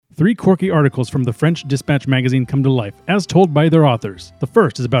3 quirky articles from the French Dispatch magazine come to life, as told by their authors. The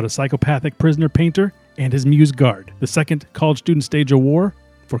first is about a psychopathic prisoner painter and his muse guard. The second, college students stage a war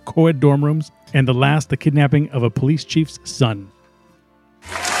for co-ed dorm rooms. And the last, the kidnapping of a police chief's son.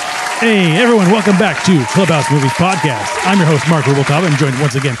 Hey, everyone, welcome back to Clubhouse Movies Podcast. I'm your host, Mark Rubalcaba, and joined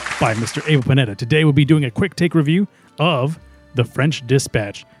once again by Mr. Abel Panetta. Today, we'll be doing a quick take review of The French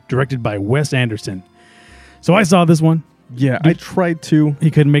Dispatch, directed by Wes Anderson. So I saw this one. Yeah, I tried to. He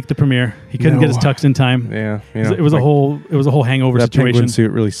couldn't make the premiere. He couldn't get his tux in time. Yeah, it was a whole hangover that situation. Penguin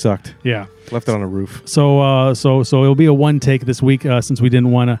suit really sucked. Yeah, left it on a roof. So it'll be a one take this week since we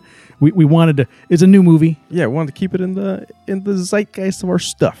didn't want to. We wanted to. It's a new movie. Yeah, we wanted to keep it in the zeitgeist of our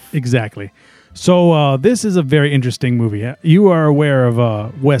stuff. Exactly. So this is a very interesting movie. You are aware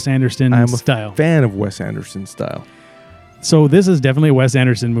of Wes Anderson's style. I'm a fan of Wes Anderson's style. So this is definitely a Wes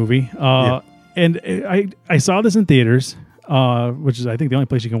Anderson movie. Yeah. And I saw this in theaters, which is I think the only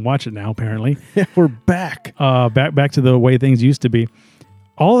place you can watch it now. Apparently, yeah, we're back. Back to the way things used to be.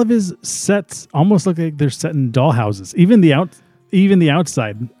 All of his sets almost look like they're set in dollhouses. Even the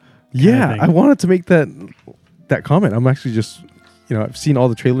outside. Yeah, I wanted to make that comment. I'm actually just, I've seen all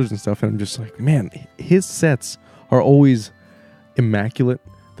the trailers and stuff, and I'm just like, man, his sets are always immaculate.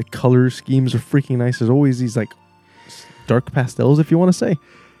 The color schemes are freaking nice. There's always these like dark pastels, if you want to say.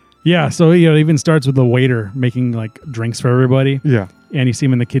 Yeah, so it even starts with the waiter making like drinks for everybody. Yeah, and you see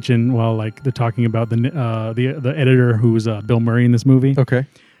him in the kitchen while like they're talking about the editor who's Bill Murray in this movie. Okay,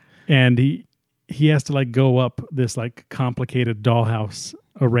 and he has to like go up this like complicated dollhouse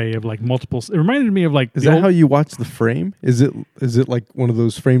array of like multiple. It reminded me of like. Is that how you watch the frame? Is it like one of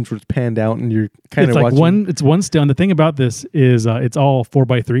those frames where it's panned out and you're kind of like watching? It's one still. And the thing about this is it's all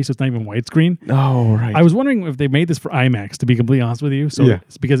 4:3, so it's not even widescreen. Oh, right. I was wondering if they made this for IMAX. To be completely honest with you, so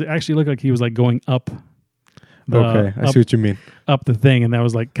it's because it actually looked like he was like going up. I see what you mean. Up the thing, and that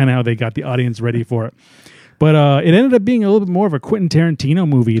was like kind of how they got the audience ready for it. But it ended up being a little bit more of a Quentin Tarantino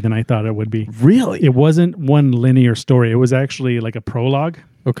movie than I thought it would be. Really? It wasn't one linear story. It was actually like a prologue.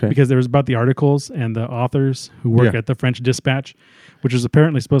 Okay. Because there was about the articles and the authors who work at the French Dispatch, which was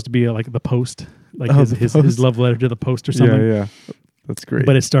apparently supposed to be like the Post, like his love letter to the Post or something. Yeah. That's great.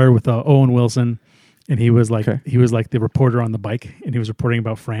 But it started with Owen Wilson, and he was like the reporter on the bike, and he was reporting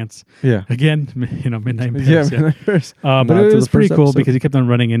about France. Yeah. Again, Midnight in Paris. Yeah, Midnight in Paris. But it was pretty cool because he kept on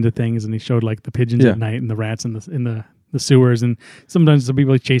running into things, and he showed like the pigeons at night and the rats in the sewers, and sometimes some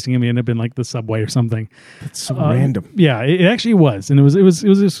people like chasing him. He ended up in like the subway or something. That's so random. Yeah, it actually was, and it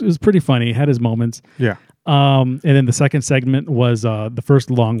was pretty funny. It had his moments. Yeah. And then the second segment was the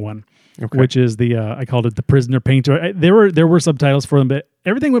first long one, which is I called it The Prisoner Painter. There were subtitles for them, but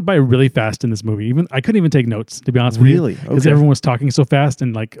everything went by really fast in this movie. Even I couldn't even take notes, to be honest with you. Really? Because everyone was talking so fast,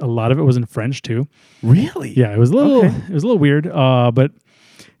 and like a lot of it was in French too. Really? Yeah, it was a little weird. But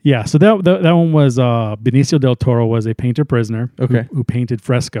yeah, so that one was Benicio del Toro was a painter prisoner who painted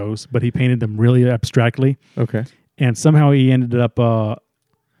frescoes, but he painted them really abstractly. Okay. And somehow he ended up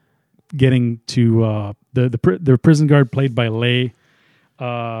getting to the prison guard played by Leigh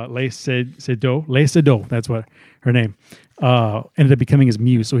Seydoux. That's what her name ended up becoming his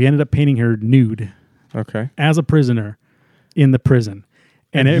muse. So he ended up painting her nude. Okay. As a prisoner in the prison,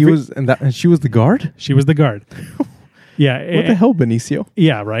 and she was the guard. She was the guard. Yeah. What the hell, Benicio?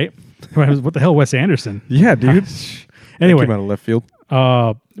 Yeah. Right. What the hell, Wes Anderson? Yeah, dude. Anyway, came out of left field.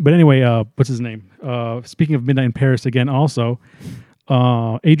 But anyway, what's his name? Speaking of Midnight in Paris again, also.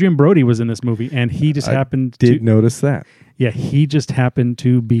 Adrian Brody was in this movie, and he just happened to notice that. Yeah, he just happened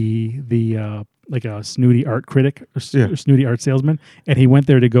to be the like a snooty art critic or snooty art salesman, and he went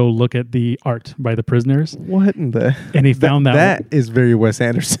there to go look at the art by the prisoners. What in the? And he found that is very Wes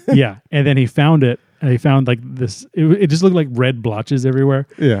Anderson. Yeah, and then he found it. And he found like this. It just looked like red blotches everywhere.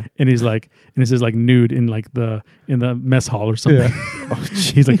 Yeah, and he's like, and it says like nude in like the mess hall or something. Yeah.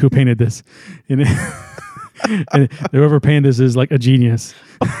 He's like, who painted this? And whoever painted this is like a genius.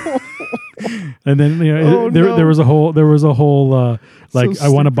 And then there was a whole like, so I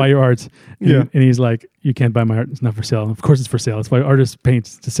want to buy your art. And he's like, you can't buy my art. It's not for sale. Of course it's for sale. It's why artists paint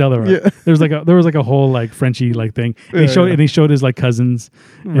to sell their art. Yeah. There was like a whole like Frenchy like thing. And he showed his like cousins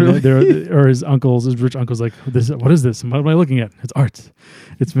or his uncles, his rich uncles, like, what is this? What am I looking at? It's art.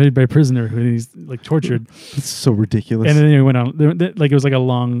 It's made by a prisoner and he's like tortured. It's so ridiculous. And then he went on like it was like a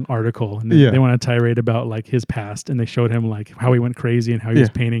long article, and they went on a tirade about like his past, and they showed him like how he went crazy and how he was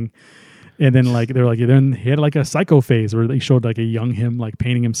painting. And then like they're like, then he had like a psycho phase where they showed like a young him like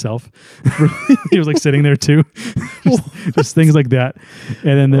painting himself. He was like sitting there too, just things like that.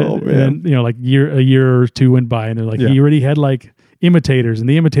 And then like a year or two went by, and they're like, he already had like imitators, and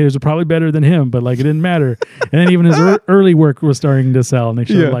the imitators are probably better than him, but like it didn't matter. And then even his early work was starting to sell, and they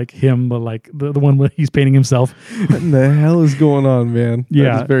showed like him, but like the one where he's painting himself. What in the hell is going on, man? Yeah,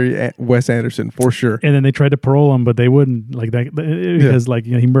 that is very Wes Anderson for sure. And then they tried to parole him, but they wouldn't, like that because like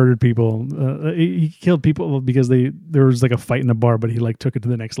he murdered people. He killed people because there was like a fight in a bar, but he like took it to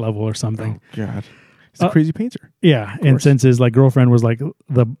the next level or something. Oh God, he's a crazy painter. Yeah, and since his like girlfriend was like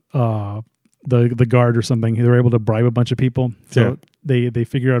the guard or something, they were able to bribe a bunch of people. So they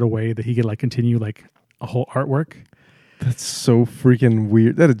figured out a way that he could like continue like a whole artwork. That's so freaking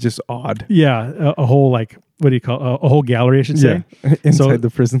weird. That is just odd. Yeah, a whole like, what do you call a whole gallery, I should say. Inside the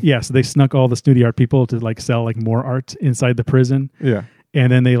prison. Yeah, so they snuck all the snooty art people to like sell like more art inside the prison. Yeah.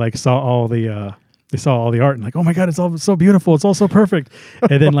 And then they like saw all the art and like, oh my God, it's all so beautiful. It's all so perfect.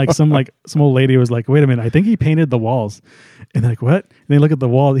 And then like some old lady was like, wait a minute, I think he painted the walls. And they're like, what? And they look at the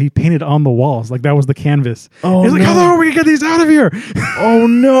wall. He painted on the walls. Like that was the canvas. Oh, he's like, how are we gonna get these out of here? Oh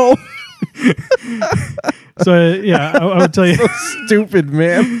no. So I would tell you, so stupid,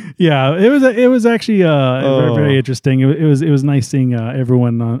 man. Yeah, it was actually very, very interesting. It was nice seeing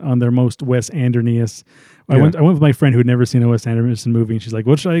everyone on their most Wes Anderson-iest. I went with my friend who had never seen a Wes Anderson movie, and she's like,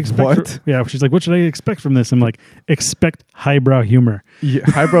 "What should I expect?" She's like, "What should I expect from this?" I'm like, "Expect highbrow humor." Yeah,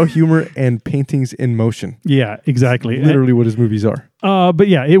 highbrow humor and paintings in motion. Yeah, exactly. Literally what his movies are. But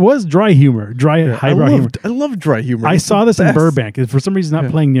yeah, it was dry humor, highbrow humor. I love dry humor. I saw this in Burbank. For some reason,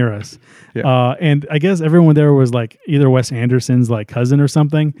 not playing near us. Yeah. And I guess everyone there was like either Wes Anderson's like cousin or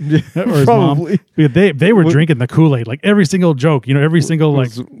something, or his probably. mom. They were drinking the Kool-Aid, like every single joke, every single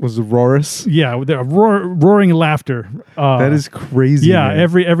like was roarous. Yeah, the roaring laughter. That is crazy. Yeah, man.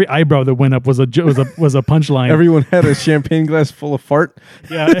 every eyebrow that went up was a punchline. Everyone had a champagne glass full of fart.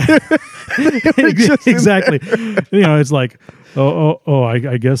 Yeah, exactly. It's like.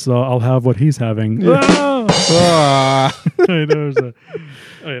 I guess I'll have what he's having. Yeah.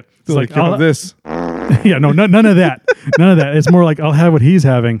 It's like I'll have this. Yeah, no, none of that. None of that. It's more like I'll have what he's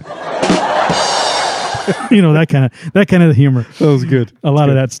having. That kind of humor. That was good. A lot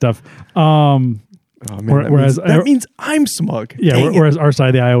of that stuff. Man, that means I'm smug. Yeah. Whereas our side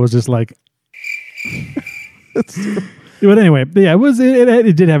of the aisle was just like. But anyway, yeah,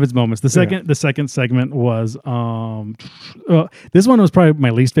 it did have its moments. The second segment was this one was probably my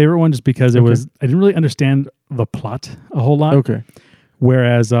least favorite one, just because I didn't really understand the plot a whole lot. Okay.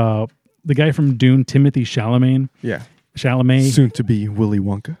 Whereas the guy from Dune, Timothy Chalamet. Yeah. Chalamet. Soon to be Willy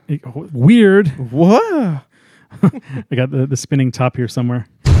Wonka. Weird. What? I got the spinning top here somewhere.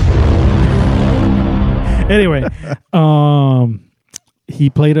 Anyway, he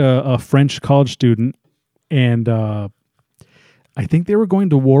played a French college student, and I think they were going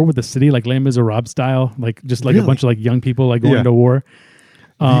to war with the city, like Les Miserables style, like just like a bunch of like young people like going to war.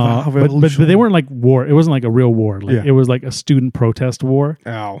 But they weren't like war. It wasn't like a real war. Like it was like a student protest war.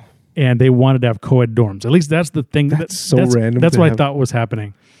 Ow. And they wanted to have co-ed dorms. At least that's the thing. That's random. That's what I thought was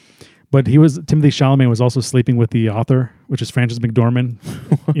happening. But Timothy Chalamet was also sleeping with the author, which is Frances McDormand.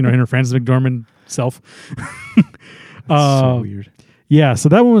 In her Frances McDormand self. That's so weird. Yeah, so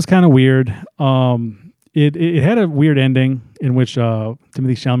that one was kind of weird. It had a weird ending in which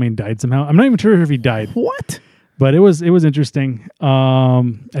Timothy Chalamet died somehow. I'm not even sure if he died. What? But it was interesting. I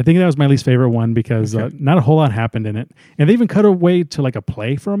think that was my least favorite one because not a whole lot happened in it, and they even cut away to like a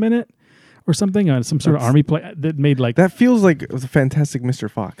play for a minute or something, some sort of army play that made like that feels like it was a Fantastic Mr.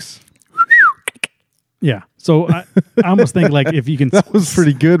 Fox. Yeah, so I almost think like if you can, that was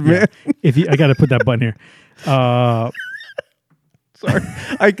pretty good, man. I got to put that button here. Sorry,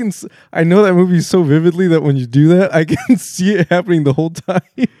 I know that movie so vividly that when you do that, I can see it happening the whole time.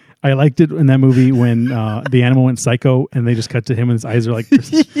 I liked it in that movie when the animal went psycho and they just cut to him and his eyes are like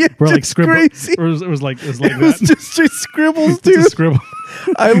were like scribbles. It was like it was just straight scribbles, dude. Just a scribble.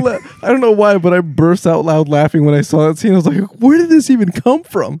 I don't know why, but I burst out loud laughing when I saw that scene. I was like, where did this even come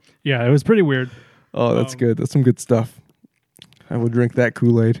from? Yeah, it was pretty weird. Oh, that's good. That's some good stuff. I would drink that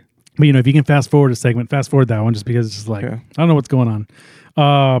Kool-Aid. But if you can fast forward a segment, fast forward that one just because it's just like I don't know what's going on.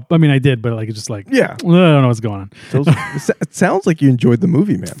 I mean, I did, but like it's just like I don't know what's going on. It sounds like you enjoyed the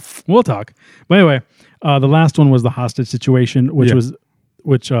movie, man. We'll talk. But anyway, the last one was the hostage situation,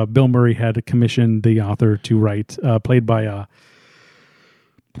 which Bill Murray had commissioned the author to write, played by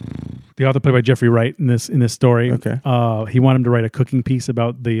Jeffrey Wright in this story. Okay. He wanted him to write a cooking piece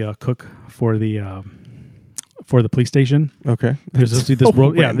about the cook for the police station. Okay. There's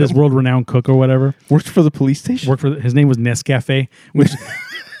this world-renowned cook or whatever. Worked for the police station? His name was Nescafe, which...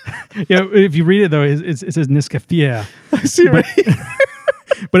 if you read it, though, it says Nescafe. I see, right?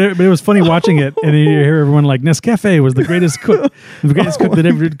 but it was funny watching it, and you hear everyone like Nescafe was the greatest cook, the greatest cook that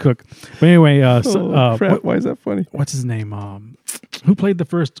ever did cook. But anyway, crap, why is that funny? What's his name? Who played the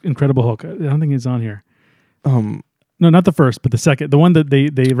first Incredible Hulk? I don't think he's on here. No, not the first, but the second, the one that they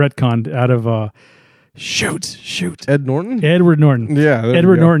retconned out of. Shoot. Ed Norton? Edward Norton. Yeah.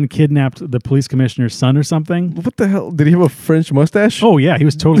 Edward Norton kidnapped the police commissioner's son or something. What the hell? Did he have a French mustache? Oh, yeah. He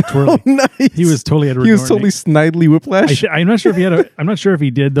was totally twirly. Oh, nice. He was totally Edward He was Norton. totally Snidely Whiplash. I'm not sure if he had I'm not sure if he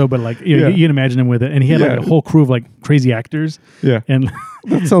did, though, but like, you can imagine him with it. And he had like a whole crew of like crazy actors. Yeah. And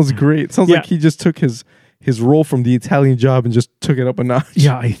that sounds great. Sounds like he just took his role from The Italian Job and just took it up a notch.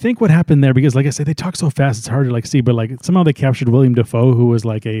 Yeah, I think what happened there, because like I said, they talk so fast, it's hard to like see, but like somehow they captured William Dafoe, who was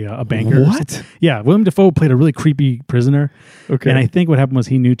like a banker. What? Yeah, William Dafoe played a really creepy prisoner. Okay. And I think what happened was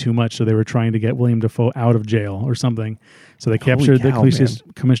he knew too much, so they were trying to get William Dafoe out of jail or something. So they captured the police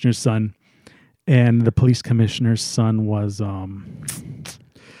commissioner's son, and the police commissioner's son was...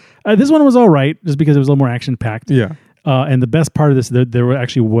 this one was all right, just because it was a little more action-packed. Yeah. And the best part of this, there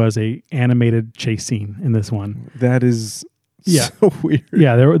actually was a animated chase scene in this one. That is so weird.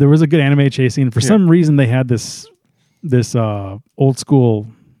 Yeah, there was a good animated chase scene. For some reason, they had this old school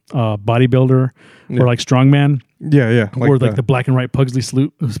bodybuilder or like strongman. Yeah. Or like the black and white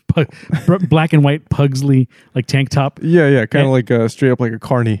Pugsley black and white Pugsley like tank top. Yeah, kind of like straight up like a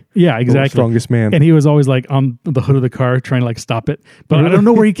carny. Yeah, exactly. Strongest man. And he was always like on the hood of the car trying to like stop it. But I don't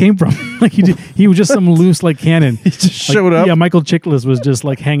know where he came from. Like he was just some loose like cannon. He just showed up. Yeah, Michael Chiklis was just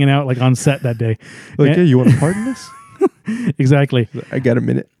like hanging out like on set that day. Like, hey, you want to pardon this? Exactly. I got a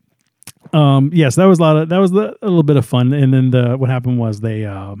minute. Yes, that was a little bit of fun. And then what happened was they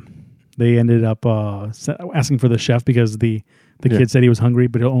ended up asking for the chef because the kid said he was hungry,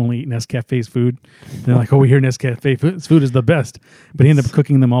 but he'll only eat Nescafe's food. And they're like, oh, we hear Nescafe's food is the best. But he ended up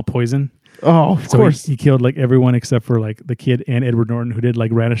cooking them all poison. Oh, of course. He killed like everyone except for like the kid and Edward Norton, who did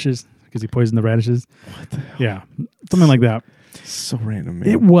like radishes because he poisoned the radishes. What the hell? Yeah, something like that. So random, man.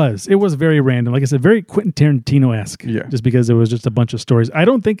 It was very random. Like I said, very Quentin Tarantino-esque. Yeah. Just because it was just a bunch of stories. I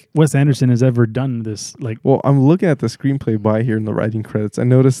don't think Wes Anderson has ever done this. Like, well, I'm looking at the screenplay by here in the writing credits. I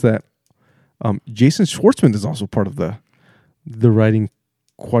noticed that Jason Schwartzman is also part of the writing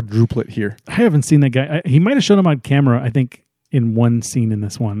quadruplet here. I haven't seen that guy. He might have shown him on camera, I think, in one scene in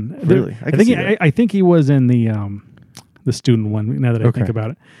this one. Really? I think he was in the student one, now that I think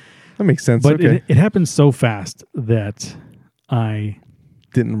about it. That makes sense. But it happened so fast that I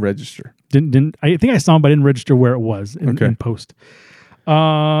didn't register. Didn't I think I saw him, but I didn't register where it was in post. So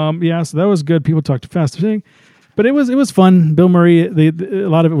that was good. People talked fast. But it was fun. Bill Murray, a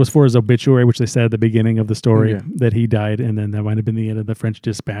lot of it was for his obituary, which they said at the beginning of the story that he died, and then that might have been the end of the French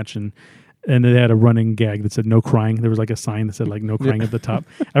Dispatch, and they had a running gag that said no crying. There was like a sign that said like no crying at the top.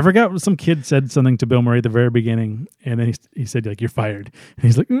 I forgot, some kid said something to Bill Murray at the very beginning, and then he said like, you're fired. And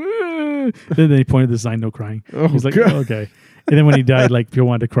he's like, and then he pointed to the sign, no crying. He's like, oh, okay. And then when he died, like people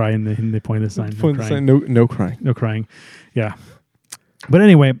wanted to cry, and they pointed the sign, no crying. No crying. No crying. Yeah. But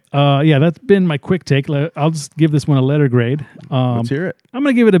anyway, that's been my quick take. I'll just give this one a letter grade. Let's hear it. I'm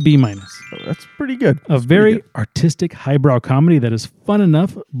going to give it a B-. Oh, that's pretty good. That's very artistic, highbrow comedy that is fun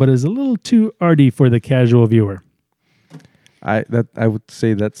enough, but is a little too arty for the casual viewer. I would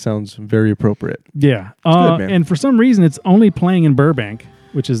say that sounds very appropriate. Yeah. Good, man. And for some reason, it's only playing in Burbank,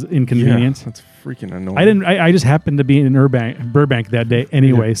 which is inconvenient. Yeah, that's freaking annoying. I just happened to be in Burbank that day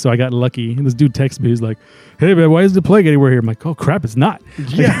anyway, so I got lucky. And this dude texted me. He's like, hey, man, why is the plague anywhere here? I'm like, oh, crap, it's not.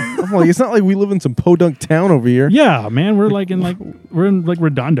 Yeah. I'm like, it's not like we live in some podunk town over here. Yeah, man, we're in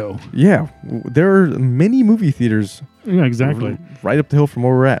Redondo. Yeah. There are many movie theaters. Yeah, exactly. Right up the hill from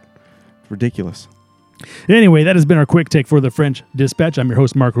where we're at. It's ridiculous. Anyway, that has been our quick take for the French Dispatch. I'm your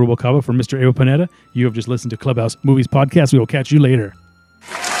host, Mark Rubalcaba, for Mr. Evo Panetta. You have just listened to Clubhouse Movies Podcast. We will catch you later.